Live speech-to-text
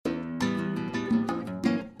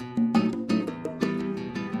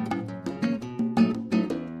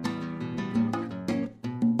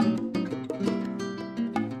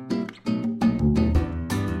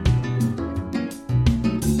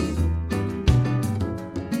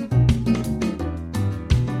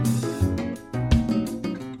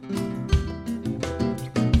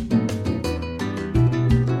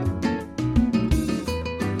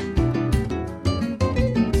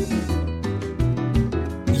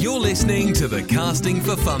listening to the Casting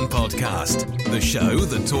for Fun podcast, the show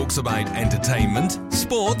that talks about entertainment,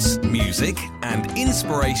 sports, music, and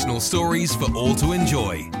inspirational stories for all to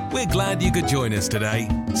enjoy. We're glad you could join us today.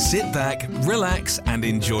 Sit back, relax, and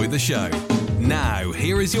enjoy the show. Now,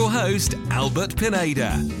 here is your host, Albert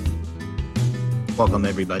Pineda. Welcome,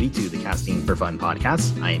 everybody, to the Casting for Fun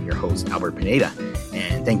podcast. I am your host, Albert Pineda,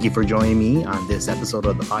 and thank you for joining me on this episode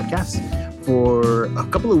of the podcast. For a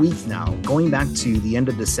couple of weeks now, going back to the end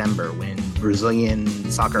of December when Brazilian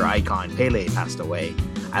soccer icon Pele passed away,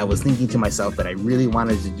 I was thinking to myself that I really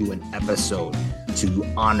wanted to do an episode to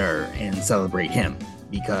honor and celebrate him.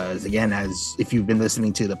 Because again, as if you've been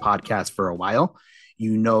listening to the podcast for a while,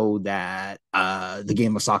 you know that the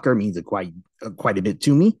game of soccer means quite a bit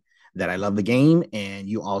to me, that I love the game. And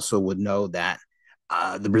you also would know that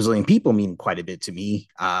the Brazilian people mean quite a bit to me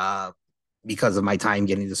because of my time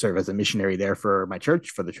getting to serve as a missionary there for my church,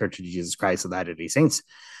 for the Church of Jesus Christ of Latter-day Saints.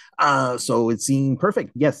 So it seemed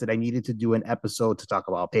perfect, yes, that I needed to do an episode to talk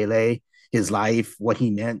about Pele, his life, what he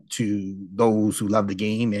meant to those who love the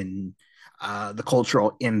game, and the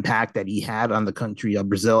cultural impact that he had on the country of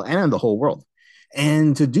Brazil and on the whole world.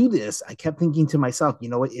 And to do this, I kept thinking to myself, you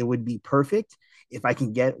know what, it would be perfect if I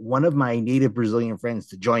can get one of my native Brazilian friends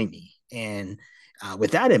to join me. And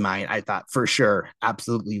with that in mind, I thought for sure,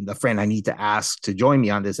 absolutely, the friend I need to ask to join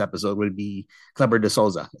me on this episode would be Cleber de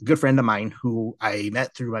Sousa, a good friend of mine who I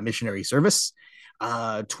met through my missionary service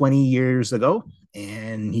 20 years ago,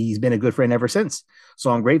 and he's been a good friend ever since.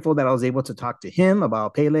 So I'm grateful that I was able to talk to him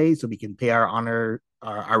about Pele so we can pay our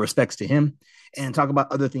respects to him and talk about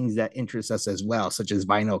other things that interest us as well, such as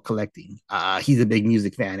vinyl collecting. He's a big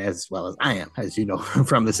music fan as well as I am, as you know,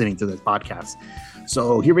 from listening to this podcast.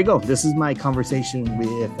 So here we go. This is my conversation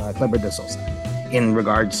with Cleber de Sousa in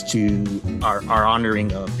regards to our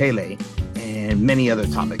honoring of Pele and many other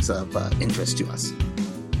topics of interest to us.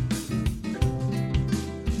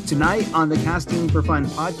 Tonight on the Casting for Fun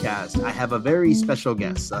podcast, I have a very special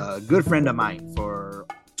guest, a good friend of mine for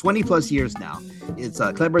 20 plus years now. It's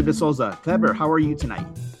Cleber de Sousa. Cleber, how are you tonight?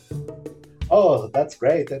 Oh, that's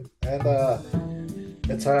great. And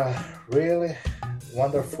it's a really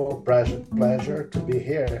wonderful pleasure to be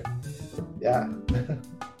here. Yeah.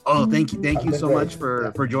 Oh, thank you so much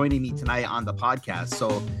for joining me tonight on the podcast.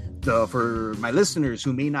 So for my listeners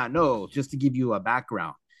who may not know, just to give you a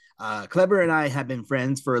background, Cleber and I have been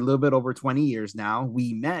friends for a little bit over 20 years now.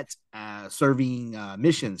 We met serving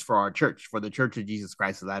missions for our church, for the Church of Jesus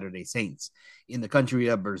Christ of Latter-day Saints in the country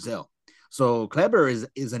of Brazil. So Cleber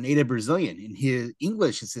is a native Brazilian, and his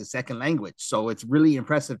English is his second language. So it's really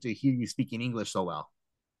impressive to hear you speaking English so well.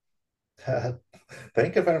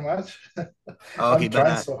 Thank you very much. Okay, I'm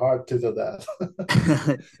trying so hard to do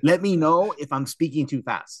that. Let me know if I'm speaking too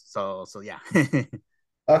fast. So yeah.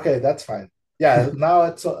 Okay, that's fine. Yeah, now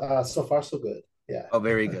it's so far so good. Yeah. Oh,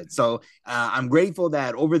 very good. So I'm grateful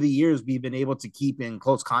that over the years we've been able to keep in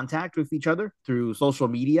close contact with each other through social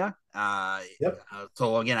media. Yep.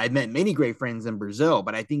 So again, I've met many great friends in Brazil,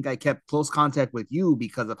 but I think I kept close contact with you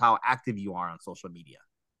because of how active you are on social media.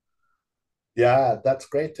 Yeah, that's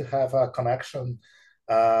great to have a connection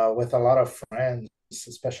with a lot of friends,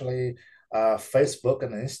 especially Facebook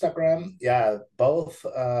and Instagram. Yeah, both.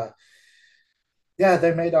 Yeah,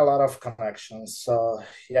 they made a lot of connections. So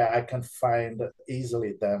yeah, I can find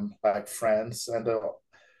easily them like friends. And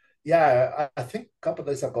yeah, I think a couple of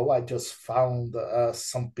days ago, I just found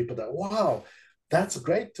some people that, wow, that's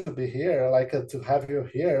great to be here, like to have you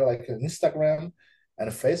here, like on Instagram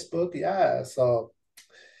and Facebook. Yeah, so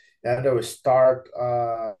and they will start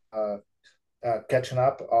catching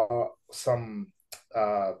up some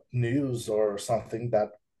news or something that,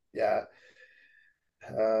 yeah.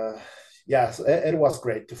 Yes, it was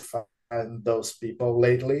great to find those people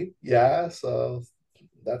lately. Yeah, so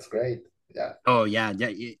that's great. Yeah. Oh yeah.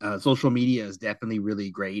 Social media is definitely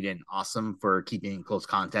really great and awesome for keeping in close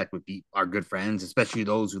contact with our good friends, especially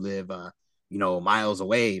those who live, miles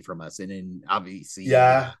away from us. And then obviously,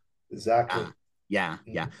 yeah, exactly. Yeah.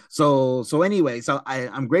 So anyway,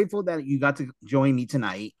 I'm grateful that you got to join me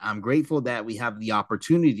tonight. I'm grateful that we have the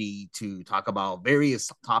opportunity to talk about various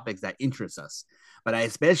topics that interest us. But I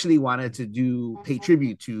especially wanted to pay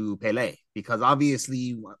tribute to Pele because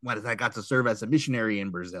obviously when I got to serve as a missionary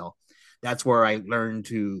in Brazil, that's where I learned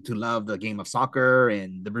to love the game of soccer,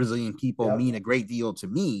 and the Brazilian people mean a great deal to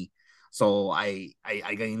me. So I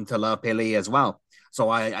got to love Pele as well. So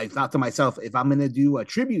I thought to myself, if I'm going to do a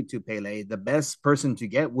tribute to Pele, the best person to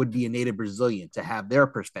get would be a native Brazilian to have their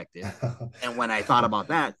perspective. And when I thought about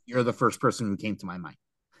that, you're the first person who came to my mind.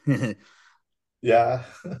 Yeah.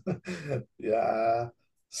 Yeah.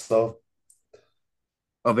 So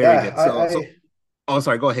oh, very good. Oh,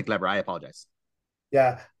 sorry. Go ahead, Cleber. I apologize.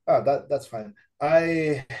 Yeah, that's fine.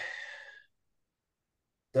 I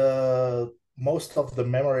the most of the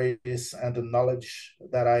memories and the knowledge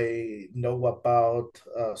that I know about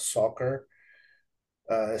soccer,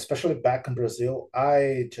 especially back in Brazil,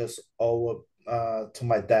 I just owe to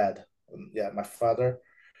my dad. Yeah, my father.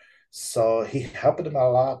 So he helped me a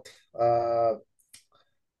lot.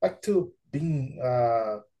 Like to being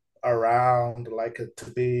around, like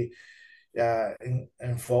to be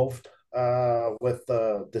involved with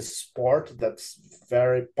the sport that's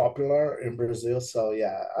very popular in Brazil. So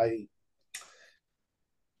yeah,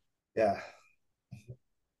 yeah,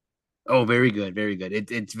 Oh, very good, very good.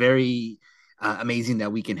 It's very amazing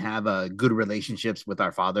that we can have good relationships with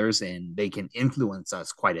our fathers, and they can influence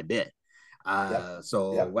us quite a bit. yep,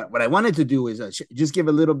 So yep, what I wanted to do is just give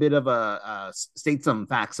a little bit of state some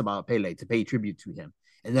facts about Pele to pay tribute to him,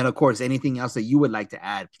 and then of course anything else that you would like to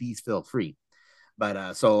add, please feel free. But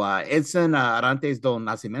Edson Arantes do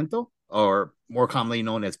Nascimento, or more commonly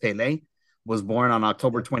known as Pele, was born on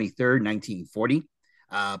October yep, 23rd, 1940.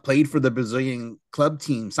 Played for the Brazilian club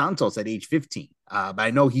team Santos at age 15. But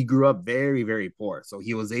I know he grew up very, very poor. So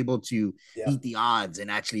he was able to beat yep. the odds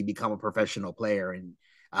and actually become a professional player and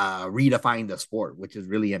redefine the sport, which is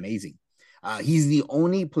really amazing. He's the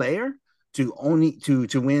only player to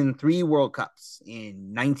win 3 World Cups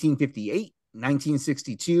in 1958,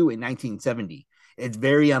 1962, and 1970. It's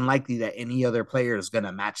very unlikely that any other player is going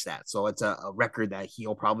to match that. So it's a record that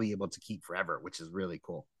he'll probably be able to keep forever, which is really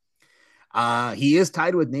cool. He is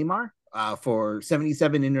tied with Neymar for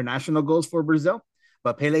 77 international goals for Brazil,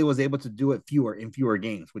 but Pele was able to do it fewer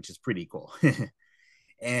games, which is pretty cool.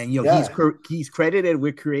 And Yeah, he's credited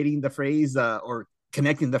with creating the phrase or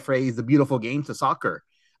connecting the phrase "the beautiful game" to soccer.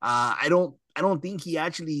 I don't think he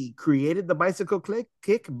actually created the bicycle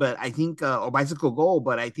kick, but I think or bicycle goal,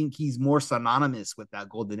 but I think he's more synonymous with that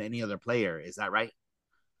goal than any other player. Is that right?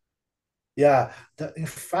 yeah. In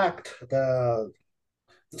fact, the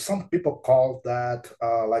some people call that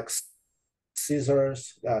like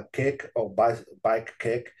scissors kick or bike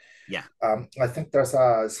kick. Yeah. I think there's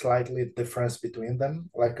a slightly difference between them.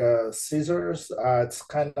 Like scissors, it's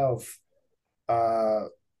kind of uh,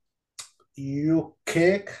 you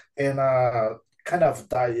kick in a kind of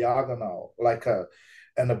diagonal, like a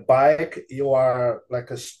and a bike you are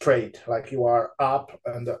like a straight, like you are up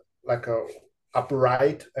and like a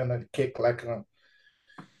upright and then kick like a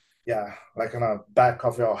yeah, like on the back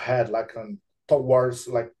of your head, like towards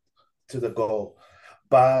like to the goal.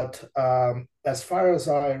 But as far as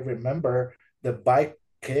I remember, the bike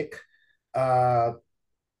kick, uh,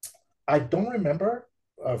 I don't remember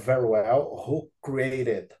very well who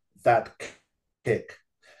created that kick,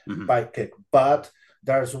 Mm-hmm. bike kick. But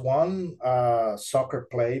there's one soccer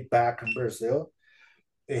play back in Brazil.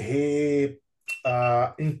 He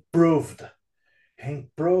uh, improved. He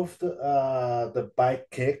improved the bike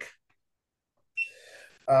kick,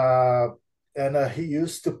 uh, and he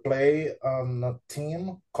used to play on a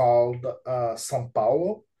team called São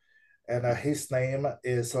Paulo, and his name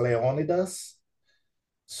is Leonidas.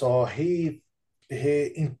 So he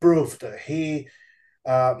improved. He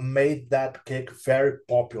made that kick very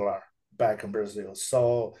popular back in Brazil.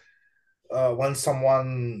 So when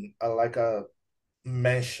someone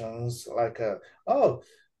mentions like oh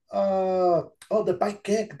oh the bike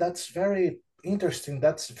kick, that's very interesting.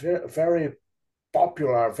 That's very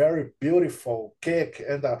popular, very beautiful kick,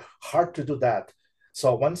 and hard to do that.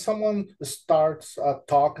 So when someone starts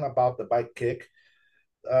talking about the bike kick,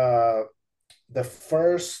 uh, the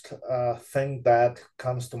first thing that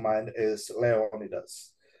comes to mind is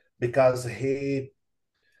Leonidas, because he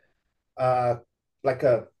uh, like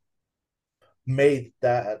made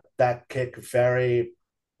that kick very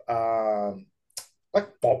um,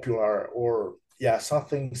 like popular or yeah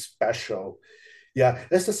something special. Yeah,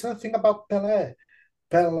 it's the same thing about Pele.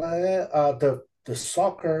 Pele, the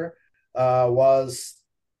soccer was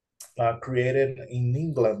created in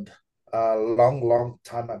England a long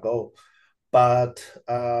time ago, but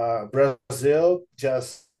Brazil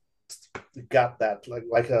just got that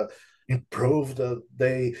like a improved.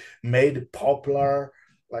 They made it popular,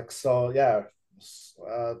 like so. Yeah,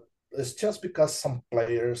 uh, it's just because some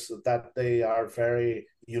players that they are very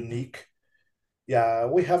unique. Yeah,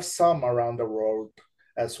 we have some around the world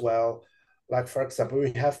as well. Like for example,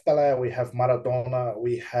 we have Pele, we have Maradona,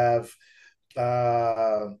 we have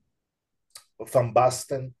uh, Van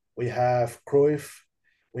Basten, we have Cruyff,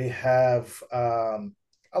 we have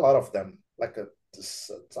a lot of them.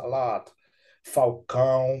 It's a lot.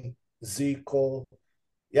 Falcão, Zico,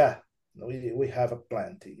 yeah, we have a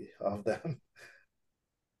plenty of them.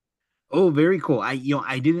 Oh, very cool. I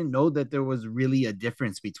didn't know that there was really a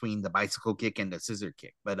difference between the bicycle kick and the scissor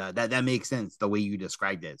kick, but that makes sense the way you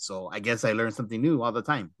described it. So I guess I learn something new all the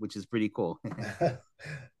time, which is pretty cool.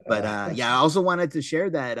 But Uh, yeah, I also wanted to share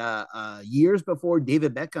that years before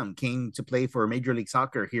David Beckham came to play for Major League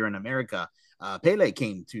Soccer here in America, Pele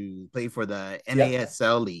came to play for the yeah,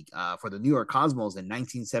 NASL League for the New York Cosmos in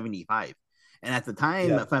 1975. And at the time,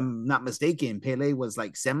 yeah, if I'm not mistaken, Pele was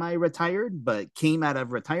like semi-retired, but came out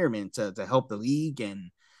of retirement to help the league,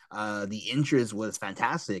 and the interest was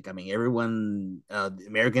fantastic. I mean, everyone, the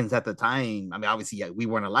Americans at the time. I mean, obviously, yeah, we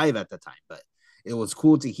weren't alive at the time, but it was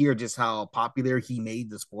cool to hear just how popular he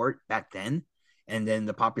made the sport back then. And then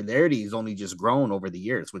the popularity has only just grown over the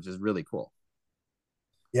years, which is really cool.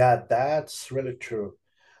 yeah. That's really true.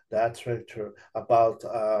 That's really true about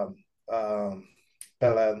Pele.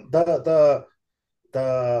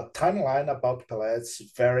 The timeline about Pele is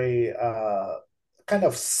very kind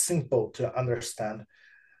of simple to understand.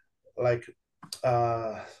 Like,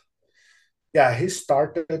 uh, yeah, he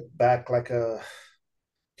started back like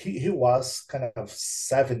he was kind of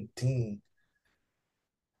 17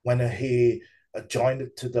 when he joined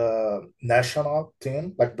to the national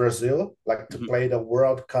team, like Brazil, like to Mhm. play the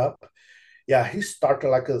World Cup. Yeah, he started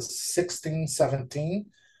like a 16,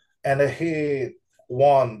 17, and he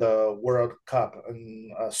won the World Cup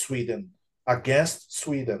in Sweden against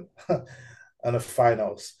Sweden in the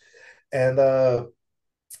finals. And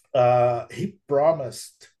he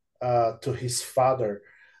promised to his father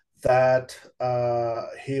that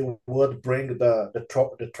he would bring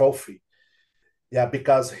the trophy. Yeah,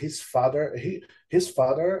 because his father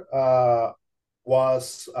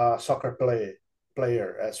was a soccer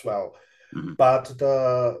player as well. Mhm. But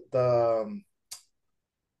the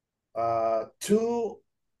two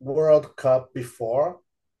World Cup before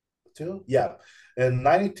two, yeah, in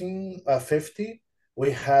 1950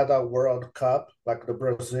 we had a World Cup, like the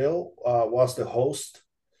Brazil was the host,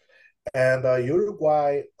 and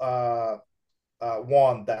Uruguay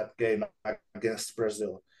won that game against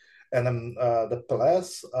Brazil. And then the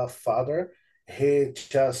Pele's father, he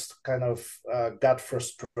just kind of got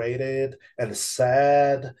frustrated and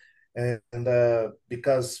sad, and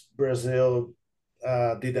because Brazil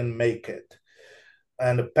didn't make it.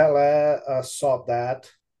 And Pele saw that,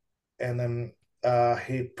 and then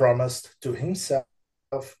he promised to himself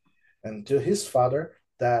and to his father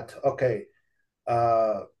that, okay,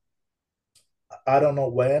 uh, I don't know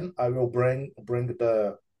when I will bring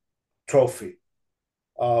the trophy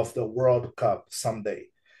of the World Cup someday.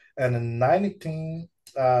 And in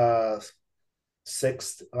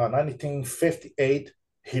 1958,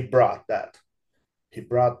 he brought that. He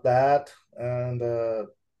brought that, and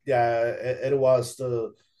yeah, it was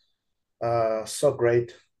so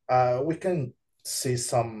great. We can see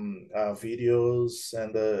some videos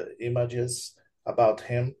and images about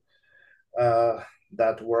him, uh,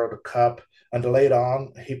 that World Cup. And later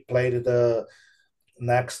on, he played the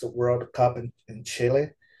next World Cup in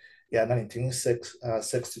Chile, yeah,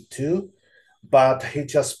 1962. But he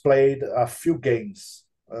just played a few games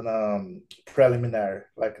in preliminary,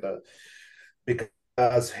 like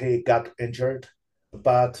because he got injured.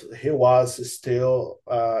 But he was still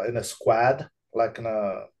in a squad, like in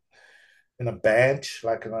a bench,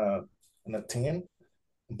 like in a team.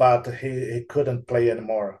 But he couldn't play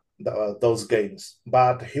anymore those games.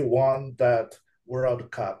 But he won that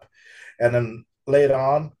World Cup, and then later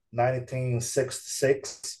on,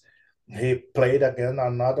 1966, he played again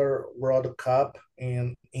another World Cup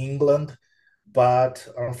in England, but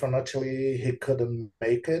unfortunately he couldn't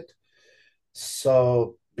make it.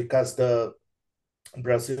 So because the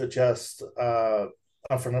Brazil just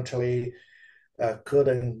unfortunately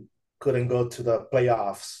couldn't go to the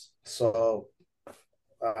playoffs. So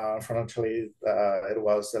unfortunately, it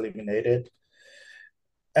was eliminated.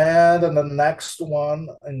 And then the next one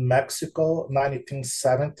in Mexico,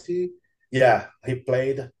 1970. Yeah, he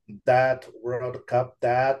played that World Cup.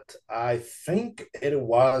 That I think it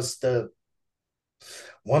was the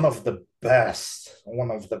one of the best,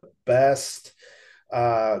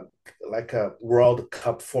 uh, like a World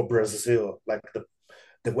Cup for Brazil. Like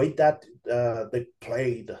the way that they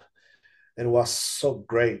played, it was so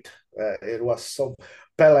great. It was so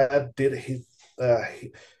Pele did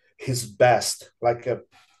his best. Like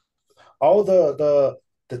all the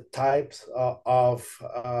types of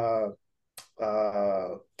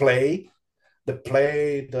play,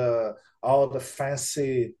 the all the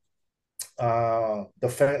fancy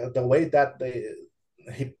the way that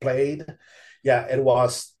he played, yeah, it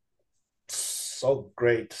was so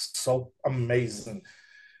great, so amazing.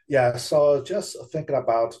 Yeah, so just thinking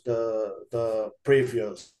about the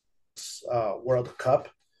previous World Cup,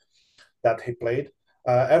 that he played.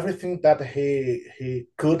 Everything that he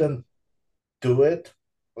couldn't do it,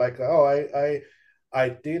 like, oh, I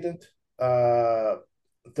didn't uh,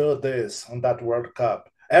 do this on that World Cup.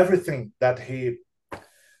 Everything that he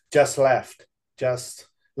just left, just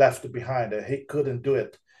left behind. He couldn't do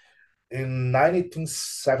it in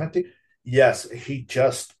 1970. Yes, he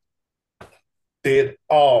just did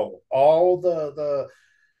all the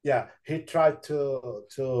yeah. He tried to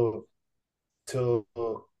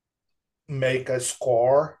make a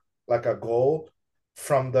score, like a goal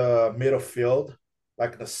from the middle field,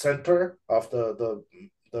 like the center of the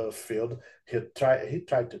field. He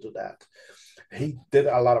tried to do that. He did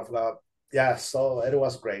a lot of yeah. So it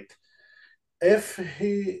was great. If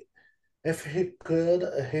he if he could,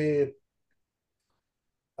 he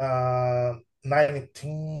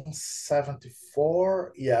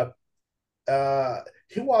 1974, yeah,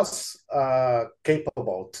 he was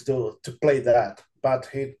capable to play that, but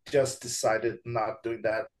he just decided not doing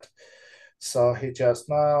that. So he just,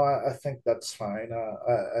 no, I think that's fine.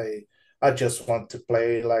 I just want to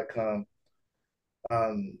play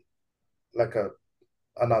um like a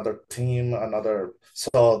another team, another.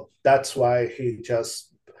 So that's why he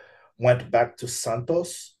just went back to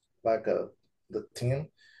Santos, like the team,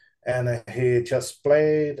 and he just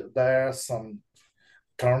played there some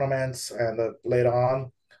tournaments, and later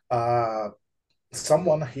on, uh,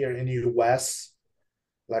 someone here in the US,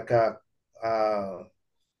 like a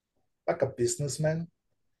businessman,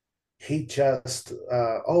 he just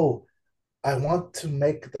oh, I want to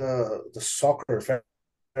make the soccer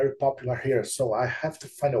very popular here, so I have to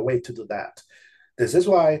find a way to do that. This is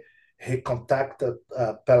why he contacted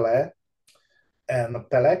Pele, and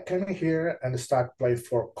Pele came here and started playing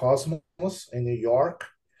for Cosmos in New York,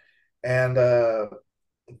 and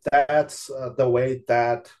that's the way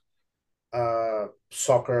that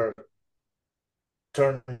soccer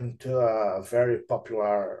turned into a very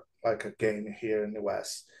popular, like, a game here in the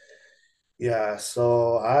West. Yeah,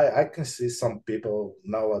 so I can see some people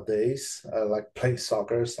nowadays like play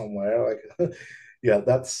soccer somewhere. Like, yeah,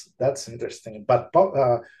 that's interesting. But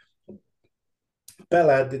Pele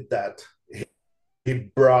did that. He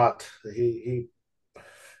brought he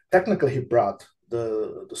technically he brought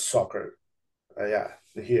the soccer, yeah,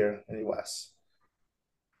 here in the West.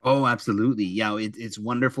 Oh, absolutely. Yeah, it's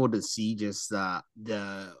wonderful to see just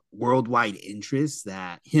the worldwide interest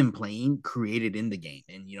that him playing created in the game.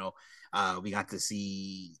 And, we got to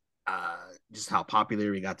see just how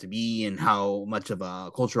popular he got to be and how much of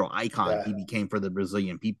a cultural icon Yeah. he became for the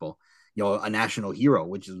Brazilian people, a national hero,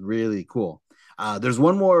 which is really cool. There's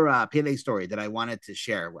one more Pele story that I wanted to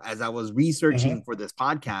share. As I was researching Mm-hmm. for this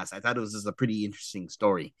podcast, I thought it was just a pretty interesting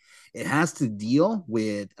story. It has to deal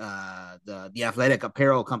with the athletic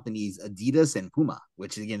apparel companies Adidas and Puma,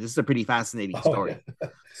 which again, this is a pretty fascinating Oh yeah, story.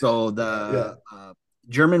 So yeah. the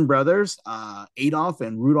German brothers Adolf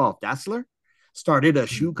and Rudolf Dassler started a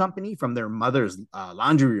shoe Mm. company from their mother's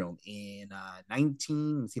laundry room in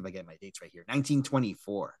 19. Let's see if I get my dates right here.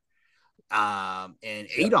 1924. And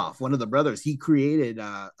Yeah. Adolf, one of the brothers, he created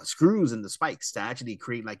screws and the spikes to actually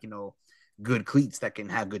create, like, good cleats that can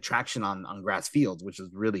have good traction on grass fields, which is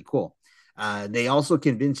really cool. They also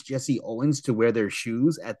convinced Jesse Owens to wear their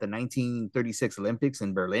shoes at the 1936 Olympics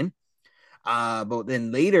in Berlin. But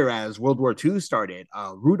then later, as World War II started,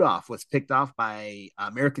 Rudolph was picked off by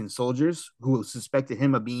American soldiers who suspected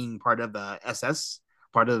him of being part of the SS,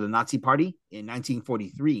 part of the Nazi Party in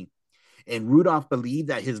 1943. And Rudolph believed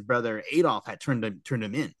that his brother Adolf had turned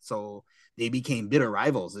him in. So they became bitter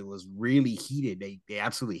rivals. It was really heated. They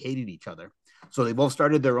absolutely hated each other. So they both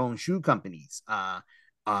started their own shoe companies.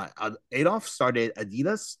 Adolf started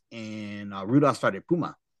Adidas, and Rudolph started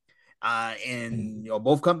Puma. And Mm.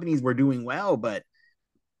 both companies were doing well, but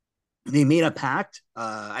they made a pact.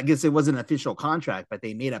 I guess it wasn't an official contract, but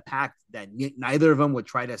they made a pact that neither of them would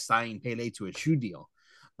try to sign Pele to a shoe deal.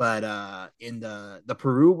 But in the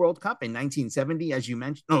Peru World Cup in 1970, as you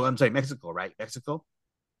mentioned, no, I'm sorry, Mexico, right? Mexico.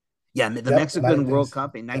 Yeah, the Yep. Mexican 19. World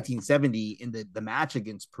Cup in Yeah. 1970 in the match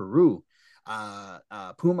against Peru.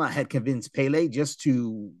 Puma had convinced Pele just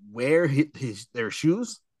to wear their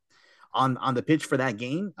shoes on the pitch for that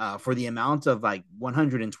game for the amount of like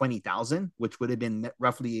 120,000, which would have been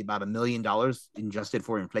roughly about $1 million adjusted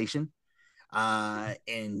for inflation.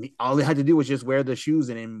 And all they had to do was just wear the shoes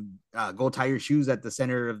and then go tie your shoes at the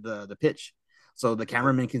center of the pitch, so the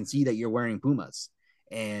cameraman can see that you're wearing Pumas.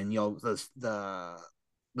 And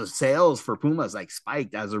the sales for Pumas like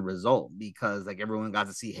spiked as a result, because like everyone got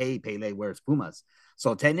to see, hey, Pele wears Pumas.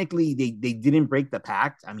 So technically, they didn't break the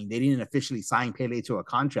pact. I mean, they didn't officially sign Pele to a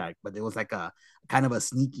contract, but it was like a kind of a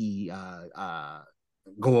sneaky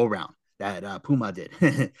go around that Puma did.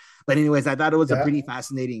 But anyways, I thought it was a Yeah, pretty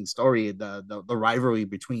fascinating story, the rivalry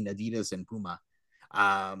between Adidas and Puma.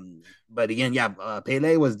 But again, yeah,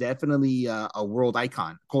 Pele was definitely a world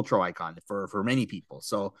icon, cultural icon for many people.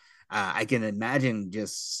 So I can imagine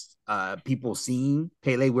just people seeing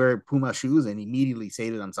Pele wear Puma shoes and immediately say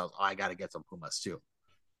to themselves, "Oh, I got to get some Pumas too."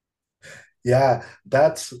 yeah,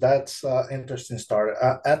 that's interesting story.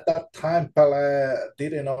 At that time, Pele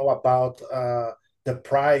didn't know about the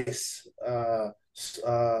price uh,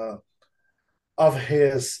 of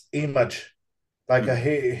his image. Like Mm-hmm.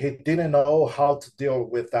 he didn't know how to deal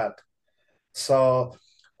with that. So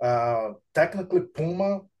technically,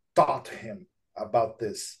 Puma taught him about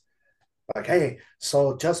this. Like, hey,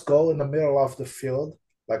 so just go in the middle of the field,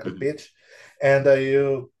 like the Mm-hmm. pitch, and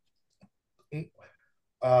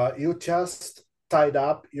you just tied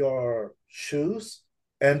up your shoes,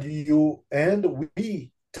 and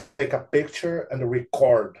we take a picture and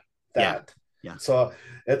record Yeah, that. yeah. So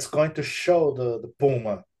it's going to show the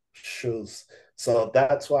Puma shoes. So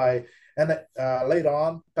that's why. And later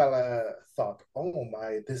on, Pele thought, "Oh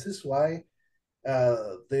my, this is why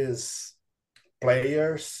these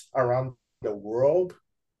players around the world.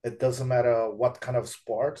 It doesn't matter what kind of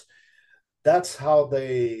sport. That's how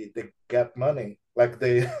they get money. Like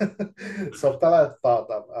they." So Pele thought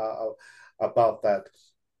about that.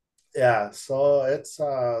 Yeah. So it's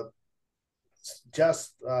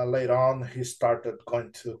just later on he started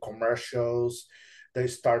going to commercials. They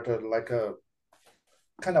started like a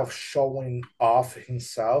kind of showing off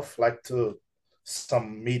himself, like to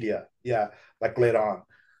some media. Yeah, like later on.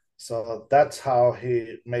 So that's how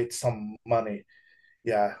he made some money.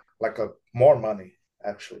 Yeah, like a more money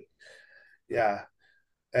actually. Yeah,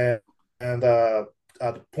 and the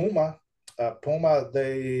Puma,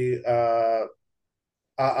 they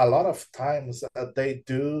a lot of times they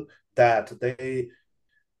do that. They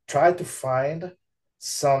try to find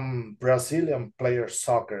some Brazilian player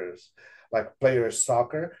soccer, like player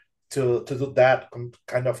soccer, to do that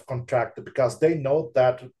kind of contract because they know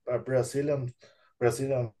that Brazilian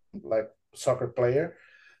like soccer player,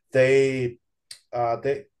 they uh,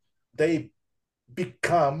 they they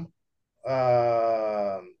become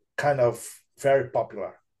uh, kind of very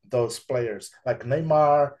popular. Those players like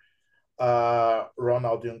Neymar,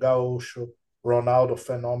 Ronaldinho Gaúcho, Ronaldo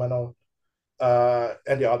Phenomenal,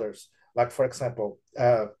 and the others. Like for example,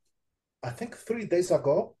 I think 3 days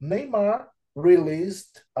ago, Neymar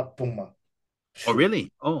released a Puma Oh, shoe.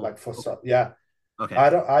 really? Oh, Like for okay. so, yeah, Okay.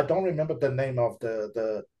 I don't remember the name of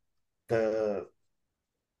the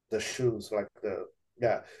the shoes. Like the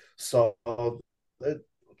yeah. So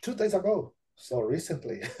 2 days ago. So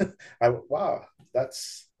recently, wow,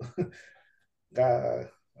 that's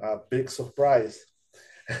a big surprise.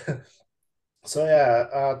 So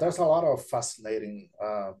yeah, there's a lot of fascinating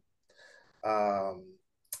um,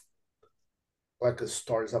 like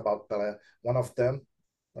stories about Pele. One of them,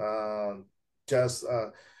 uh, just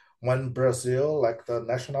when Brazil, like the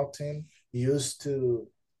national team, used to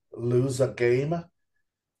lose a game,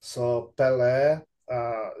 so Pele,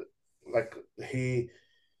 like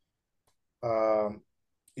um,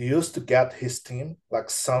 used to get his team, like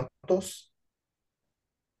Santos,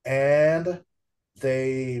 and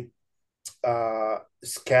they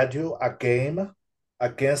schedule a game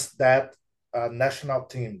against that national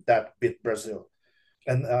team that beat Brazil.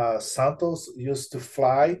 And Santos used to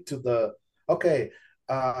fly to the okay.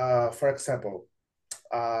 For example,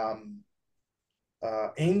 um,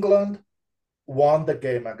 England won the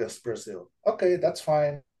game against Brazil. Okay, that's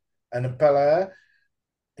fine. And Pele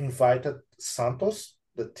invited Santos,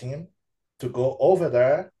 the team, to go over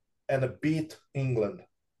there and beat England.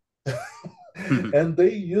 And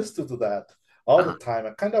they used to do that all the time,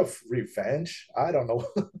 a kind of revenge. I don't know.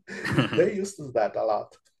 They used to do that a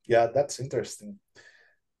lot. Yeah, that's interesting.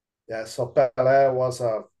 Yeah, so Pele was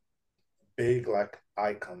a big like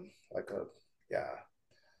icon, like a yeah.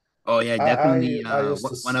 Oh yeah, I definitely I used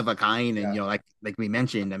to one of a kind, and yeah like we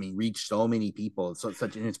mentioned, I mean, reached so many people, so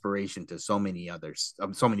such an inspiration to so many others,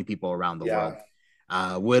 so many people around the world.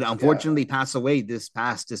 yeah Would yeah unfortunately pass away this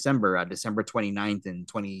past December, December 29th in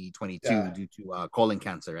 2022 yeah due to colon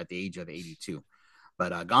cancer at the age of 82.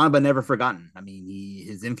 But gone but never forgotten. I mean,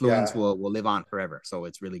 his influence yeah will live on forever. So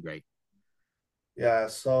it's really great. yeah.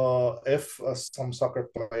 So if some soccer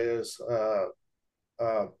players uh,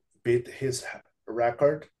 beat his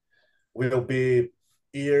record, will be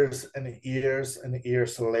years and years and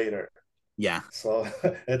years later. Yeah. So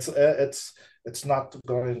it's not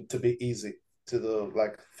going to be easy to do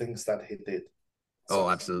like things that he did. Oh, So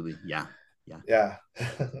absolutely. Yeah. Yeah. yeah.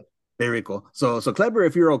 Very cool. So Cleber,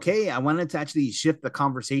 if you're okay, I wanted to actually shift the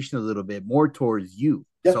conversation a little bit more towards you.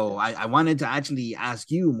 Yeah. So I wanted to actually ask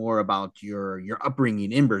you more about your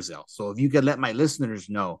upbringing in Brazil. So if you could let my listeners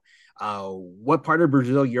know what part of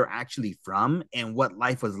Brazil you're actually from and what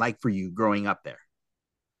life was like for you growing up there.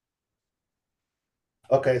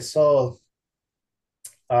 Okay, so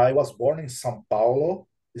I was born in São Paulo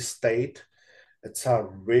state. It's a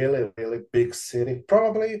really, really big city.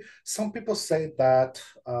 Probably some people say that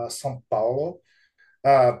São Paulo,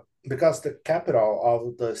 uh, because the capital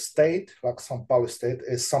of the state, like São Paulo state,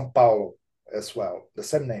 is São Paulo as well, the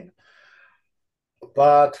same name.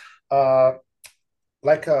 But for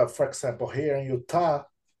example, here in Utah,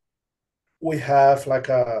 we have like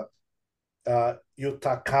a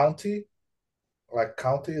Utah County, like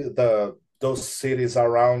county, the those cities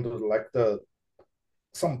around like the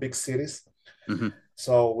some big cities. Mm-hmm.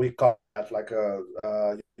 So we call that like a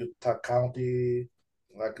Utah County,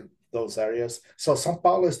 like those areas. So São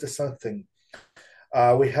Paulo is the same thing.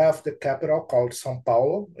 We have the capital called São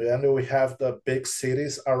Paulo, and we have the big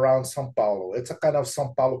cities around São Paulo. It's a kind of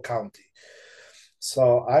São Paulo County.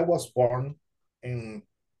 So I was born in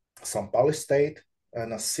São Paulo State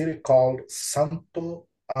in a city called Santo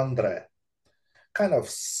André, kind of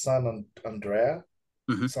San Andrea,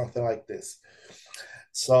 Mm-hmm. something like this.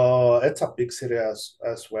 So it's a big city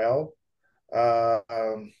as well.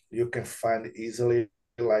 You can find easily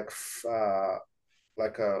like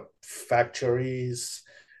factories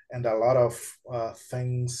and a lot of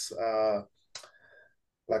things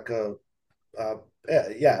like a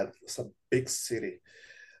yeah, it's a big city.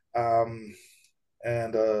 Um,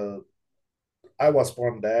 and I was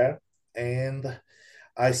born there, and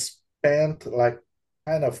I spent like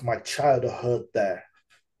kind of my childhood there.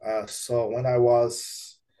 So when I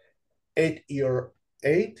was 8 year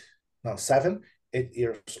eight, no 7, 8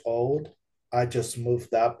 years old, I just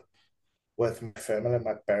moved up with my family,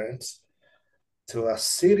 my parents, to a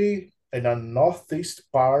city in a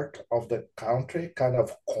northeast part of the country, kind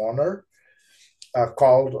of corner,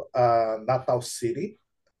 called Natal City.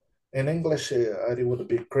 In English, it would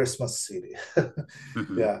be Christmas City.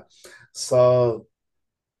 Mm-hmm. Yeah. So,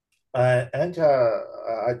 and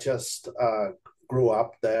I just grew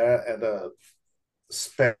up there and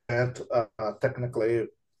spent technically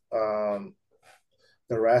um,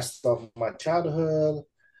 the rest of my childhood.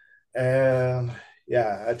 And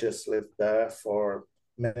yeah, I just lived there for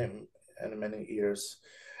many and many years.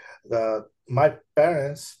 My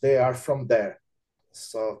parents, they are from there.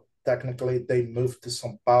 So technically, they moved to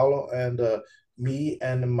São Paulo, and me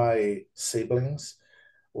and my siblings,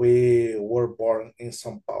 we were born in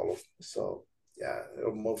São Paulo. So yeah, I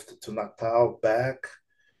moved to Natal back,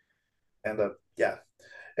 and yeah,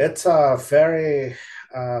 it's a very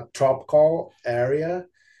tropical area,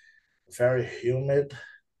 very humid,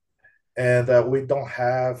 and we don't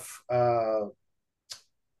have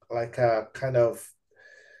like a kind of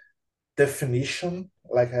definition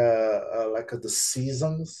the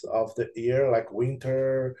seasons of the year, like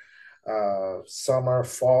winter, summer,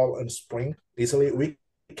 fall, and spring. Easily, we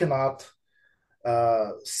cannot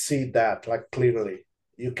see that like clearly.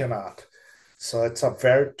 You cannot. So it's a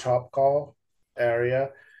very tropical area.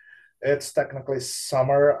 It's technically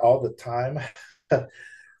summer all the time,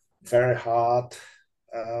 very hot.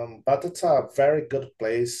 But it's a very good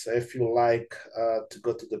place if you like to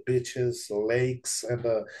go to the beaches, lakes, and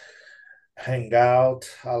hang out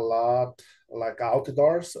a lot, like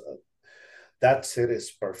outdoors. That city is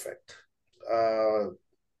perfect. Uh,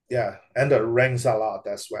 yeah, and it rains a lot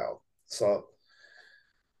as well. So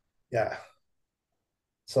yeah,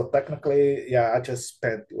 so technically, yeah, I just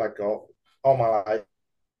spent like all my life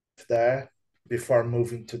there before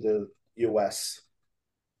moving to the US.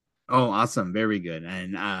 Oh, awesome. Very good.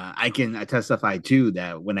 And I can testify too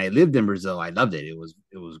that when I lived in Brazil, I loved it. It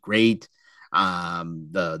was great.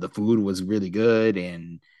 The food was really good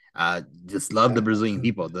and just loved the Yeah. Brazilian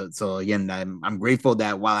people. So again, I'm grateful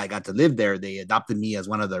that while I got to live there, they adopted me as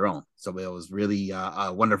one of their own. So it was really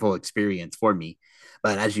a wonderful experience for me.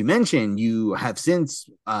 But as you mentioned, you have since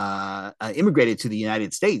immigrated to the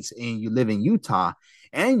United States and you live in Utah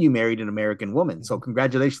and you married an American woman. So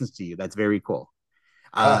congratulations to you. That's very cool.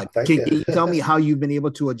 Thank Can you. you tell me how you've been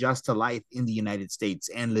able to adjust to life in the United States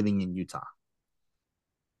and living in Utah?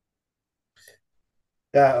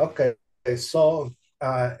 Yeah, okay. So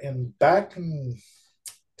in back in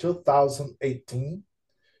 2018,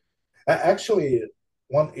 actually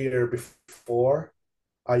 1 year before,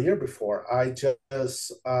 a year before, I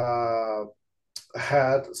just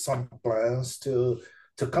had some plans to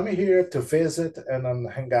come here to visit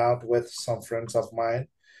and hang out with some friends of mine.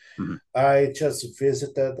 Mhm. I just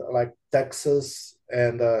visited like Texas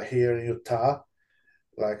and here in Utah.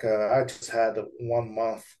 Like I just had 1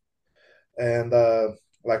 month and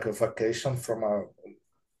like a vacation from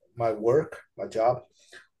my work, my job,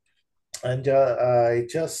 and I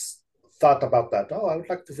just thought about that. Oh, I would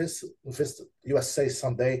like to visit USA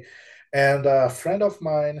someday. And a friend of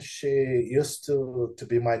mine, she used to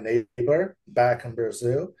be my neighbor back in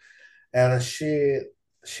Brazil, and she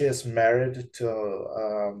is married to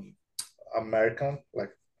American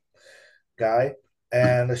like guy,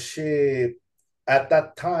 and she at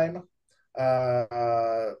that time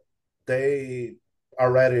uh, they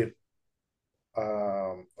already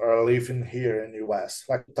are living here in US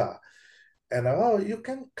like that. And oh, you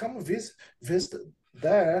can come visit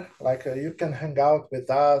there, like you can hang out with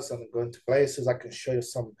us and go into places. I can show you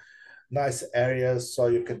some nice areas so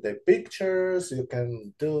you can take pictures, you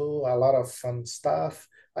can do a lot of fun stuff.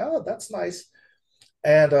 Oh, that's nice.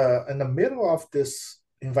 And in the middle of this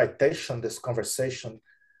invitation, this conversation,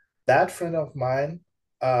 that friend of mine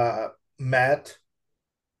met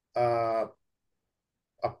uh,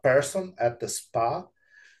 a person at the spa,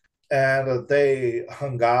 and they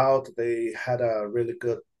hung out. They had a really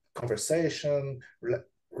good conversation,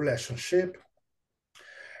 relationship.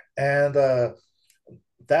 And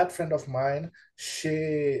that friend of mine,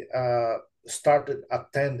 she started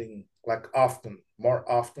attending like often, more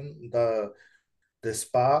often, the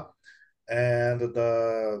spa, and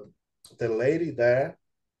the lady there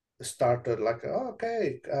started like, oh,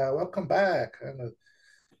 okay, welcome back, and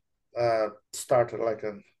started like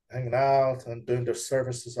hanging out and doing the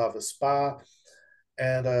services of a spa.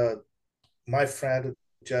 And my friend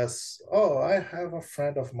just, oh, I have a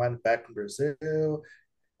friend of mine back in Brazil.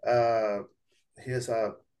 Uh, he's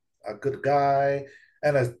a good guy.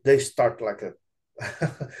 And they start like a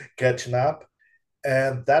catching up.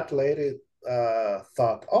 And that lady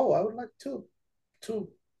thought, oh, I would like to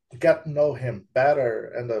get to know him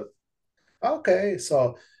better. And okay,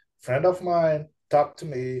 so friend of mine talked to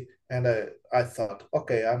me, and I thought,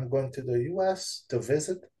 okay, I'm going to the US to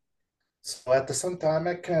visit. So at the same time,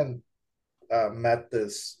 I can met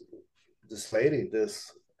this lady,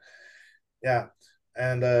 this yeah,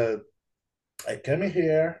 and I came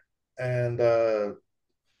here, and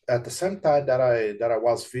at the same time that I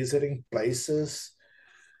was visiting places,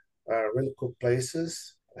 really cool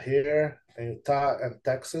places here in Utah and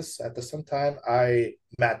Texas. At the same time, I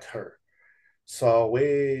met her. So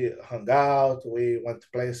we hung out, we went to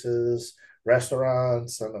places,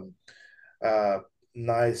 restaurants, and uh,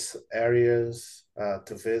 nice areas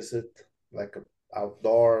to visit, like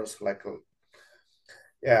outdoors. Like,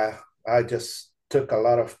 yeah, I just took a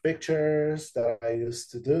lot of pictures that I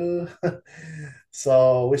used to do.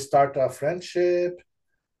 So we started a friendship,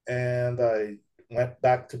 and I went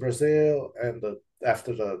back to Brazil. And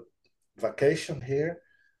after the vacation here,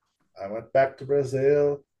 I went back to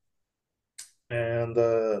Brazil, and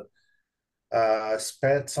I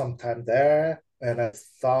spent some time there, and I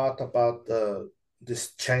thought about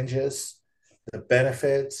these changes, the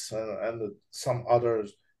benefits, and some other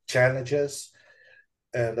challenges.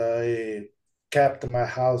 And I kept my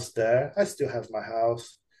house there. I still have my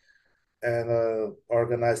house, and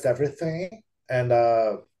organized everything. And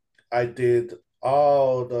I did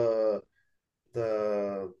all the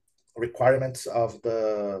requirements of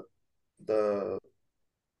the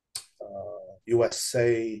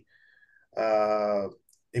USA uh,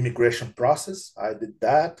 immigration process. I did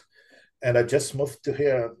that, and I just moved to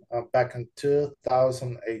here back in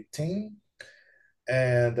 2018,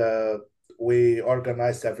 and we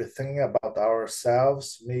organized everything about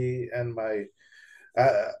ourselves, me and my.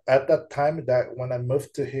 At that time, that when I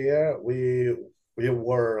moved to here, we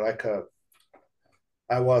were like a.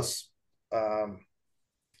 I was.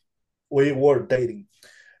 We were dating,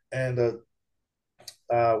 and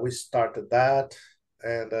we started that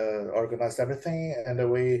and organized everything,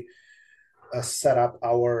 and we set up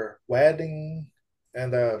our wedding,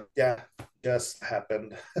 and yeah, just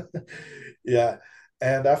happened. Yeah,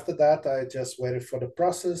 and after that, I just waited for the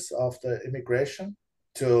process of the immigration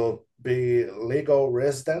to be legal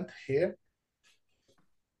resident here.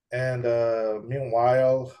 And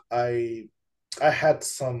meanwhile, I had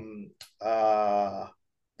some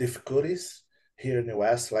difficulties here in the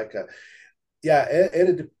West. Like, yeah,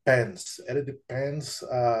 it depends. It depends.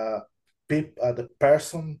 The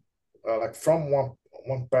person, like from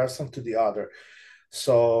one person to the other.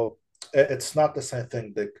 So it's not the same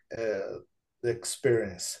thing. The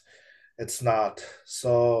experience, it's not.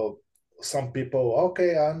 So some people,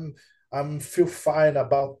 okay, I'm feel fine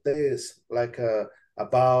about this, like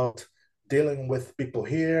about dealing with people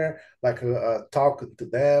here, like talking to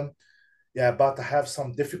them. Yeah, but I have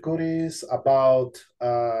some difficulties about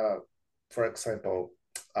for example,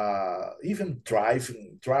 even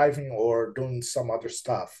driving or doing some other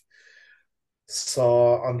stuff.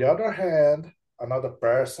 So on the other hand, another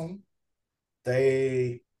person,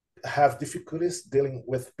 they have difficulties dealing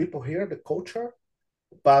with people here, the culture,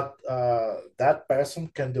 but that person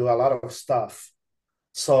can do a lot of stuff.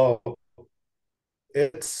 So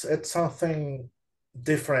it's something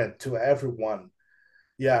different to everyone.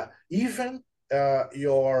 Yeah, even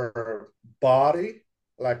your body,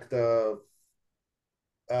 like there's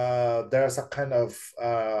a kind of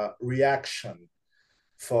reaction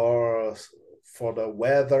for for the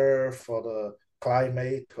weather, for the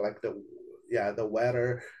climate, like the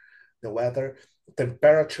weather,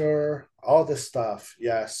 temperature, all this stuff.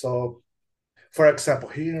 Yeah. So, for example,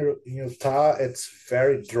 here in Utah, it's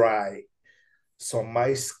very dry. So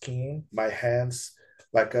my skin, my hands,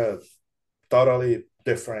 like a totally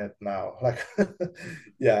different now. Like,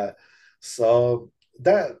 yeah. So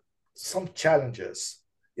that some challenges.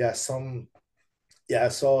 Yeah. So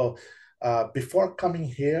before coming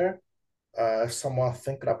here, if someone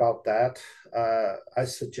thinking about that, I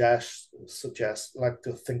suggest like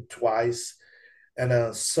to think twice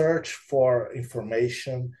and search for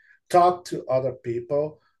information, talk to other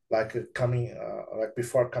people, like like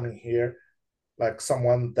before coming here, like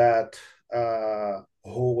someone that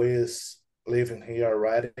who is living here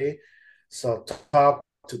already. So talk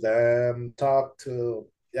to them, talk to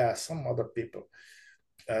some other people,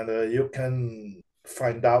 and you can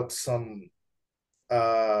find out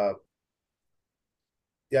uh,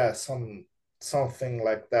 something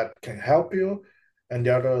like that can help you, and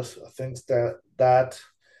the other things that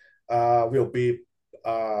will be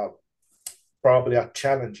uh, probably a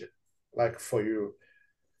challenge, like for you.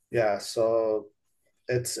 Yeah, so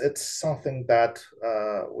it's something that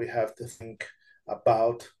we have to think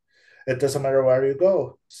about. It doesn't matter where you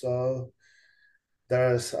go. So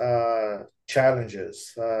there's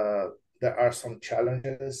challenges. There are some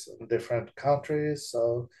challenges in different countries.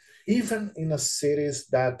 So even in the cities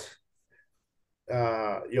that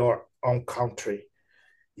your own country,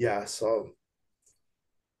 yeah. So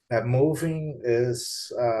that moving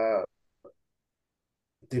is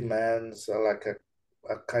demands like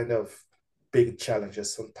a kind of big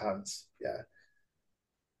challenges sometimes. Yeah.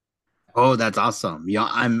 Oh, that's awesome.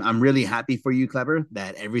 I'm really happy for you, Clever,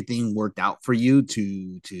 that everything worked out for you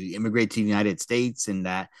to immigrate to the United States and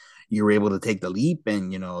that you were able to take the leap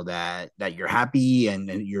and that you're happy and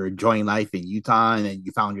you're enjoying life in Utah and then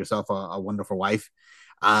you found yourself a wonderful wife.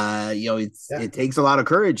 Yeah. It takes a lot of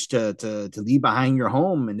courage to leave behind your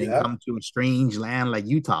home and then Yeah. come to a strange land like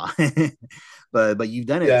Utah. But you've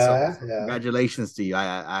done it. So, Yeah. so Yeah. congratulations to you.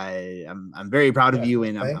 I'm very proud of Yeah. you,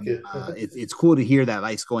 and Thank you. it's cool to hear that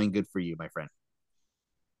life's going good for you, my friend.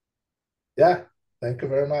 Yeah. Thank you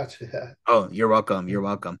very much. Yeah. Oh, you're welcome. You're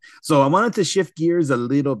welcome. So I wanted to shift gears a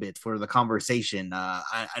little bit for the conversation.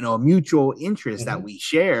 I know a mutual interest that Mm-hmm. we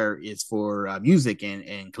share is for music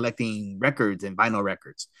and collecting records and vinyl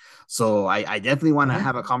records. So I definitely want to Mm-hmm.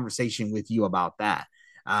 have a conversation with you about that.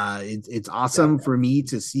 It's Yeah. awesome for me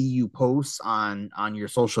to see you post on your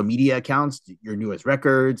social media accounts, your newest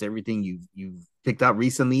records, everything you've picked up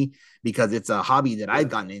recently, because it's a hobby that I've Yeah.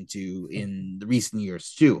 gotten into in the recent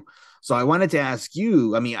years too. So I wanted to ask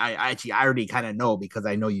you, I mean, I already kind of know because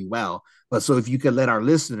I know you well, but so if you could let our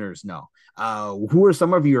listeners know, who are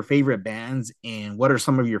some of your favorite bands and what are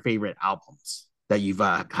some of your favorite albums that you've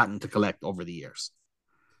gotten to collect over the years?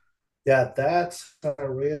 Yeah. That's a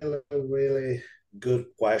really, really good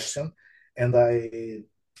question. And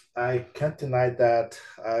I can't deny that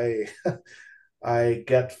I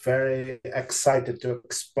get very excited to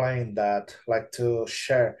explain that, like to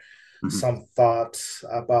share Mhm. some thoughts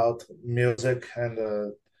about music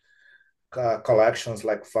and collections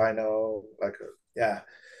like vinyl, like yeah.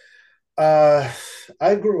 Uh,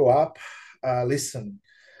 I grew up listening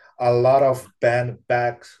a lot of band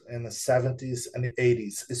back in the 70s and the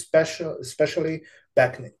 80s, especially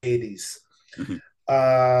back in the 80s. Mhm.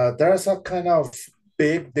 There's a kind of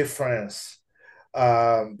big difference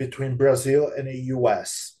between Brazil and the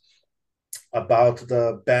US about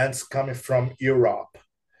the bands coming from Europe.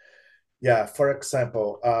 Yeah, for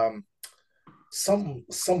example, some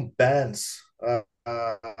bands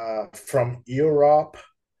from Europe,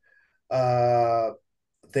 uh,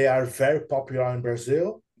 they are very popular in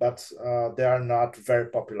Brazil, but they are not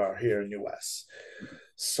very popular here in US.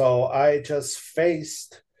 So I just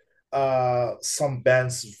faced some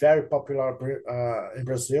bands very popular in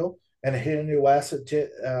Brazil, and here in US,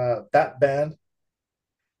 that band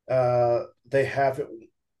they have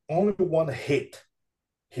only one hit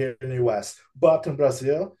here in the US, but in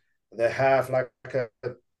Brazil they have like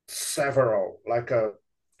several, like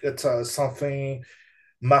it's something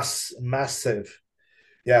massive.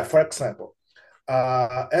 Yeah, for example,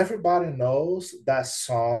 everybody knows that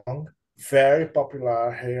song, very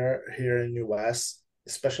popular here in US,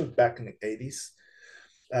 especially back in the 80s,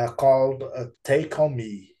 called "Take on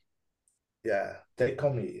Me." Yeah, "Take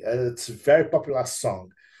on Me." It's a very popular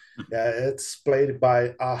song. Yeah, it's played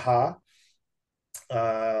by Aha.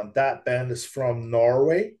 That band is from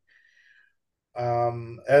Norway,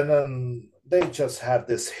 and then they just have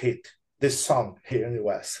this song here in the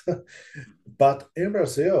US. But in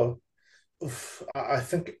Brazil, I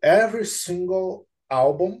think every single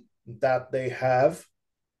album that they have,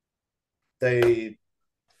 they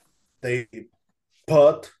they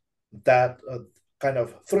put that kind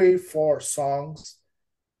of 3, 4 songs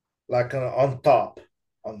like on top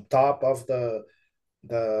of the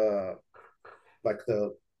like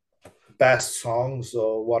the best songs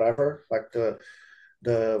or whatever, like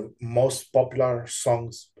the most popular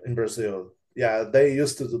songs in Brazil. Yeah, they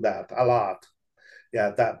used to do that a lot.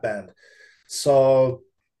 Yeah, that band. So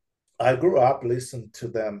I grew up listening to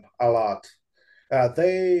them a lot.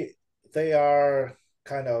 They are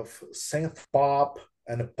kind of synth pop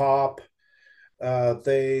and pop.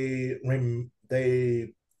 They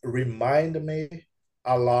remind me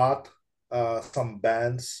a lot some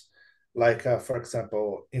bands like for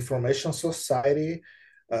example Information Society,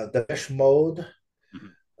 Dash Mode,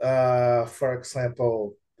 Mhm. for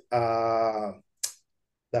example uh,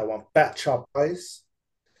 that one Pet Shop Boys.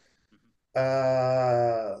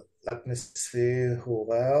 Let me see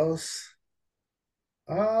who else.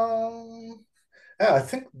 Um, yeah, I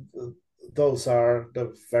think those are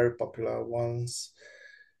the very popular ones.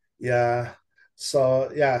 Yeah.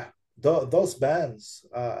 So yeah, those bands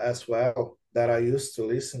as well that I used to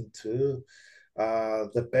listen to,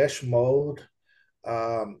 the Depeche Mode,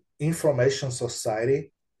 Information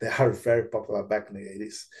Society. They are very popular back in the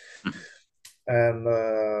 80s. Mhm. And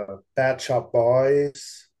Pet Shop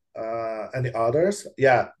Boys, and the others.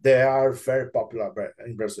 Yeah, they are very popular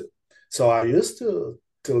in Brazil. So I used to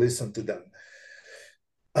listen to them.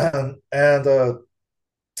 And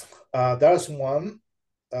there's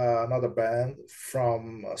another band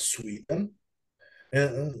from Sweden.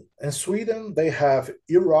 In Sweden, they have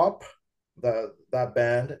Europe, that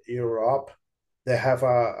band Europe. They have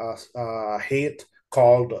a hit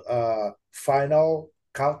called Final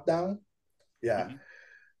Countdown. Yeah,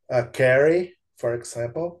 Mhm. Carrie, for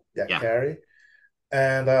example. Yeah, Yeah. Carrie.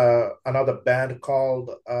 And another band called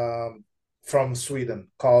from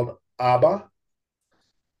Sweden called ABBA.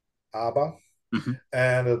 Mhm.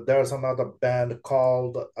 And there's another band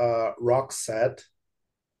called Roxette.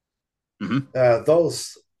 Mhm.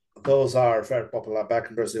 Those are very popular back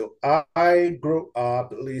in Brazil. I grew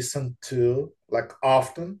up listening to like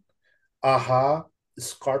often Aha,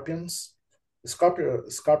 Scorpions.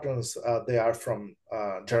 Scorpions, they are from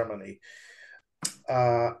Germany.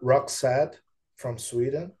 Roxette from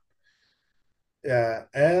Sweden. Yeah,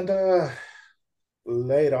 and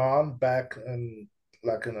later on, back in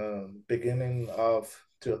like in the beginning of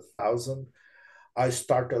 2000, I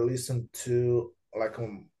started listening to like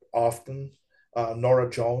often Nora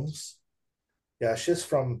Jones. Yeah, she's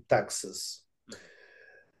from Texas.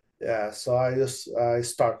 Yeah, so I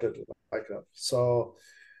started like so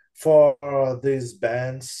for these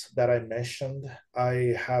bands that I mentioned,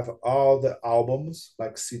 I have all the albums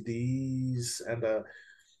like CDs and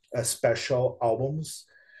special albums,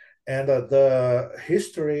 and the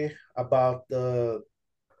history about the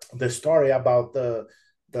story about the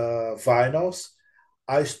vinyls.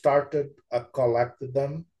 I started collecting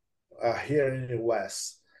them here in the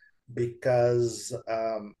West because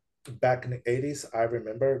back in the 80s, I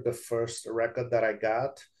remember the first record that I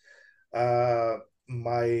got. Uh,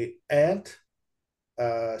 my aunt,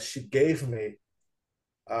 she gave me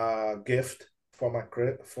a gift for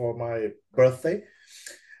my birthday,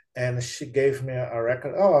 and she gave me a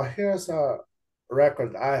record. Oh, here's a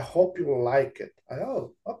record. I hope you like it.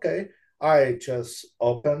 Oh, okay. I just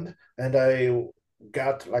opened and I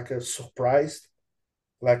got like a surprise,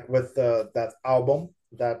 like with that album,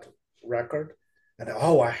 that record, and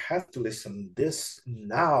oh, I have to listen this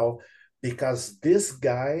now because this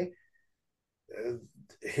guy, uh,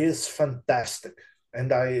 he's fantastic,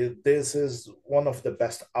 and I this is one of the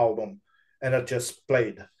best album, and I just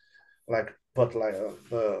played like put like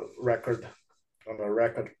the record on a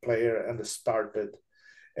record player and started,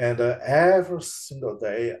 and every single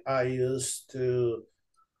day I used to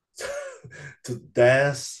to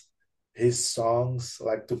dance his songs,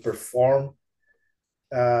 like to perform.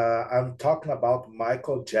 I'm talking about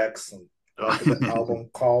Michael Jackson, like the album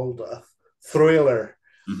called Thriller.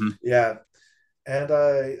 Mhm. Yeah, and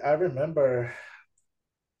I remember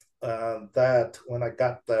that when I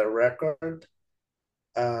got the record,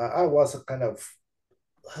 I was a kind of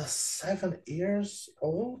 7 years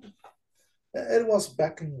old. It was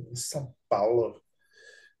back in São Paulo.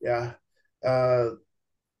 Yeah. Uh,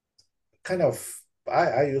 kind of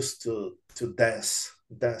I used to dance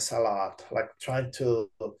a lot, like trying to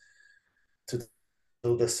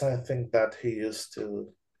do the same thing that he used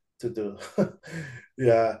to do.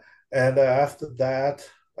 Yeah. And after that,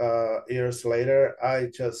 years later, I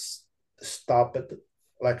just stopped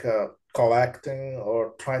like collecting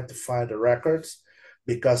or trying to find the records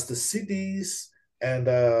because the CDs and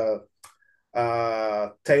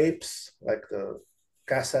tapes, like the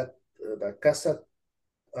cassette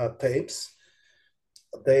tapes,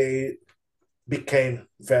 they became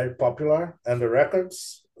very popular, and the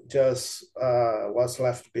records just was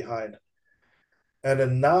left behind. And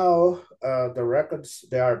then now the records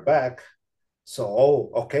they are back.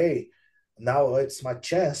 So okay, now it's my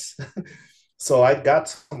chance. So I got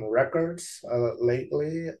some records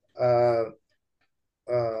lately. Um,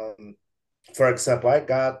 for example, I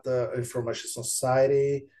got the Information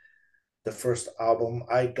Society, the first album.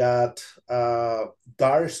 I got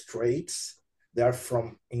Dire Straits. They are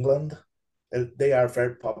from England. They are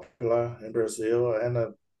very popular in Brazil and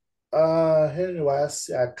here in the US,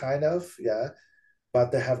 yeah, kind of, yeah.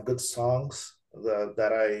 But they have good songs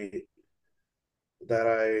that I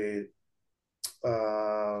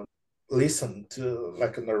listen to,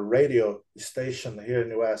 like in the radio station here in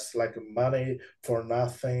the US, like Money for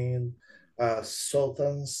Nothing,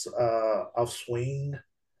 Sultans of Swing,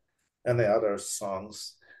 and the other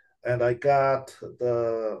songs. And I got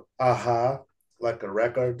the Aha, like a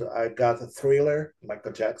record. I got a Thriller,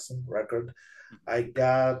 Michael Jackson record. I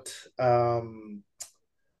got a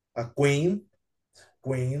Queen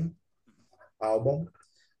album,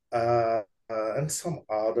 and some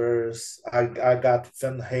others. I got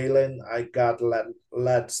Van Halen. I got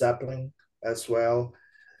Led Zeppelin as well.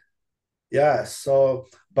 Yeah. So,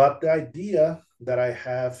 but the idea that I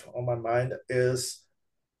have on my mind is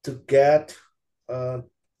to get uh,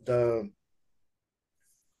 the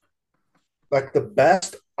like the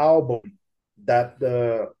best album that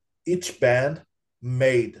the each band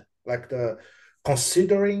made, like the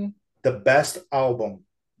considering the best album,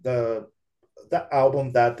 the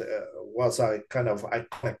album that was a kind of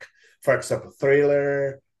iconic. For example,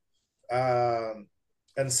 Thriller, um,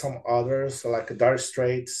 and some others like Dire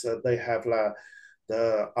Straits. They have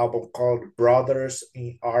the album called Brothers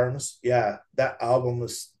in Arms. Yeah, that album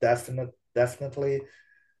is definitely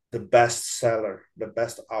the best seller, the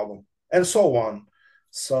best album, and so on.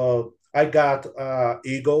 So I got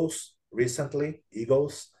Eagles recently.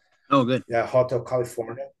 Eagles, Oh, good. yeah, Hotel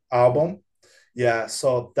California album. Yeah,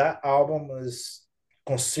 so that album is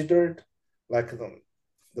considered like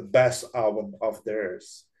the best album of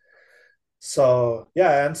theirs. So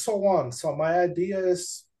yeah, and so on. So my idea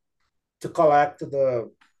is to collect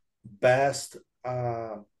the best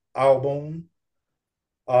album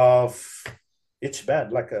of each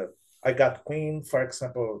band. I got Queen, for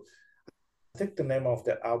example. I think the name of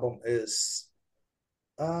the album is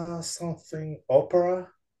something opera.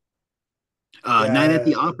 Night at